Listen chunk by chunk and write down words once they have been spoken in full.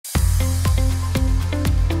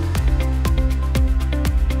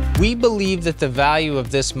We believe that the value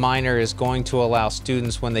of this minor is going to allow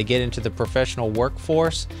students, when they get into the professional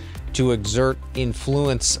workforce, to exert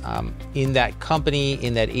influence in that company,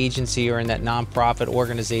 in that agency, or in that nonprofit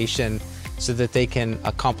organization, so that they can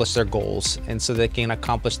accomplish their goals and so they can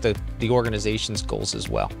accomplish the organization's goals as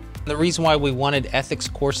well. The reason why we wanted ethics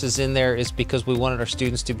courses in there is because we wanted our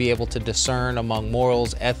students to be able to discern among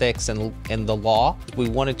morals, ethics, and the law. We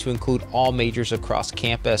wanted to include all majors across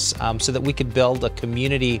campus so that we could build a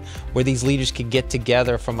community where these leaders could get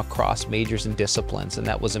together from across majors and disciplines, and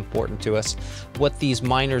that was important to us. What these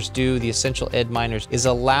minors do, the Essential Ed minors, is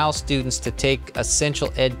allow students to take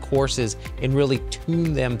Essential Ed courses and really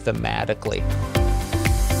tune them thematically.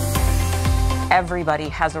 Everybody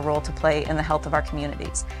has a role to play in the health of our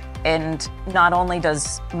communities. And not only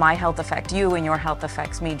does my health affect you and your health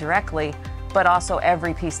affects me directly, but also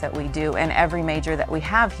every piece that we do and every major that we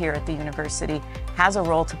have here at the university has a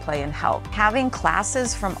role to play in health. Having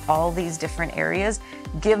classes from all these different areas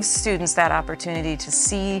gives students that opportunity to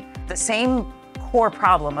see the same core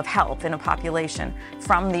problem of health in a population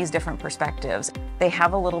from these different perspectives. They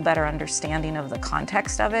have a little better understanding of the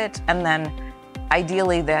context of it, and then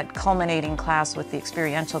ideally that culminating class with the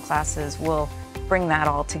experiential classes will bring that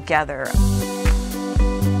all together.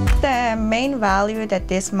 The main value that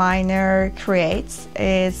this minor creates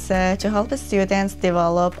is to help the students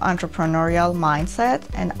develop entrepreneurial mindset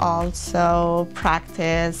and also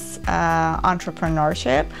practice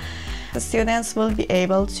entrepreneurship. The students will be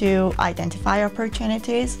able to identify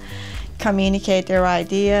opportunities, communicate their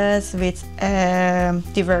ideas with a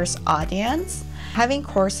diverse audience. Having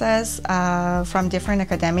courses from different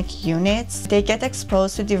academic units, they get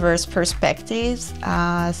exposed to diverse perspectives,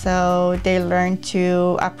 so they learn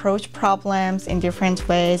to approach problems in different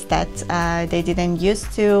ways that they didn't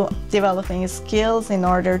used to, developing skills in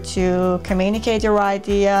order to communicate your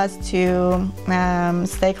ideas to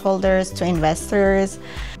stakeholders, to investors,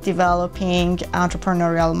 developing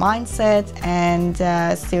entrepreneurial mindset, and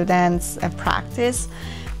students practice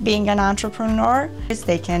being an entrepreneur.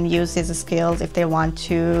 They can use these skills if they want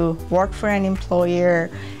to work for an employer,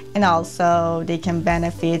 and also they can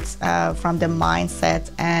benefit from the mindset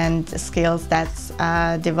and skills that's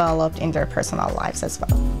developed in their personal lives as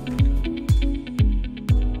well.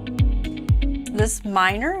 This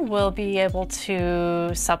minor will be able to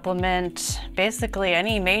supplement basically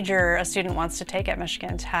any major a student wants to take at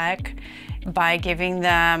Michigan Tech by giving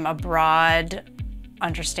them a broad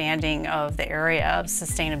understanding of the area of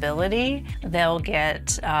sustainability. They'll get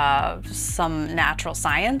some natural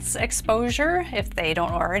science exposure if they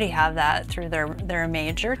don't already have that through their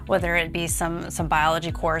major, whether it be some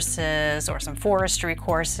biology courses or some forestry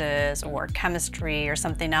courses or chemistry or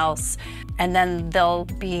something else. And then they'll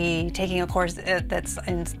be taking a course that's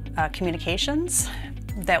in communications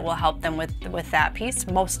that will help them with that piece.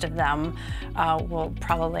 Most of them will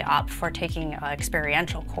probably opt for taking an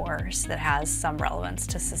experiential course that has some relevance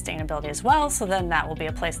to sustainability as well, so then that will be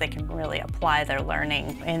a place they can really apply their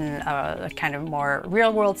learning in a kind of more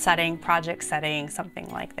real-world setting, project setting, something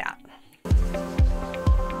like that.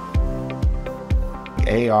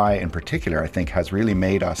 AI in particular, I think, has really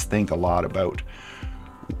made us think a lot about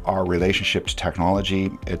our relationship to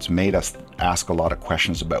technology. It's made us ask a lot of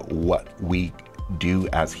questions about what we do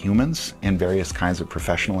as humans in various kinds of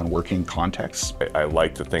professional and working contexts. I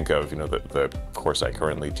like to think of the course I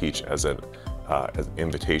currently teach as an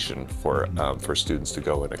invitation for students to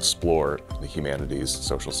go and explore the humanities,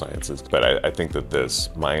 social sciences. But I think that this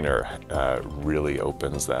minor really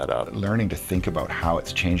opens that up. Learning to think about how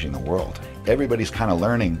it's changing the world. Everybody's kind of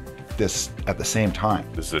learning this at the same time.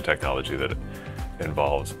 This is a technology that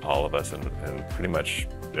involves all of us and pretty much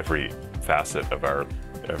every facet of our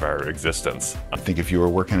existence. I think if you were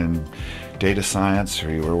working in data science,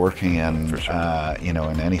 or you were working in, sure. in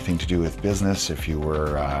anything to do with business, if you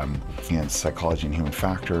were in psychology and human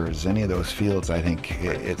factors, any of those fields, I think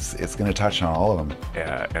it's going to touch on all of them.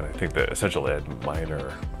 Yeah, and I think the Essential Ed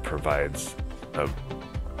minor provides a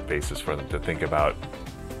basis for them to think about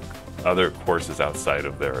other courses outside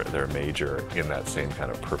of their major in that same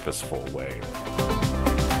kind of purposeful way.